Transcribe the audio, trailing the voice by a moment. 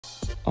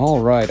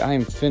All right, I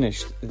am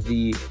finished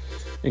the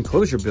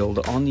enclosure build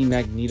on the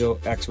Magneto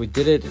X. We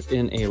did it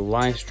in a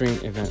live stream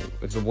event.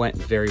 It went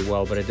very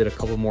well, but I did a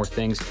couple more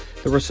things.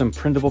 There were some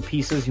printable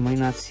pieces. You might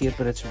not see it,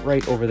 but it's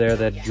right over there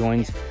that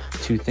joins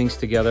two things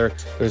together.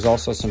 There's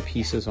also some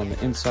pieces on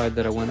the inside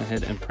that I went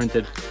ahead and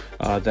printed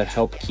that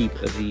help keep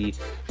the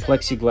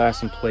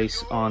plexiglass in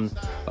place on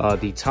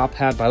the top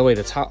hat. By the way,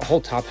 the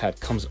whole top hat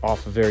comes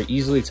off very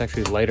easily. It's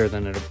actually lighter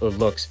than it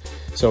looks.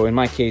 So in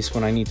my case,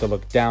 when I need to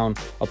look down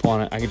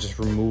upon it, I can just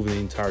remove the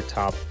entire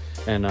top,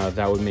 and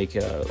that would make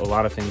a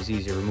lot of things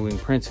easier, removing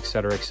prints,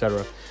 etc,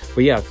 etc.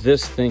 But yeah,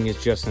 this thing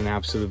is just an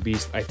absolute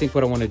beast. I think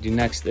what I want to do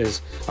next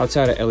is,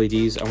 outside of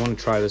LEDs, I want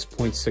to try this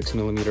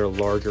 0.6mm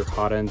larger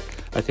hot end.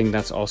 I think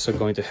that's also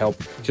going to help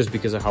just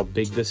because of how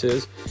big this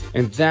is.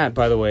 And that,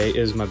 by the way,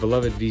 is my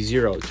beloved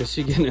V0, just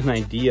so you get an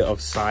idea of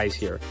size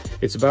here.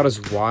 It's about as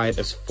wide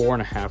as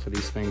 4.5 of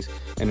these things,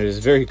 and it is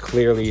very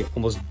clearly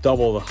almost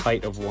double the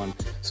height of one.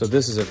 So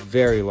this is a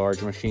very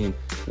large machine.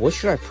 What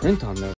should I print on this?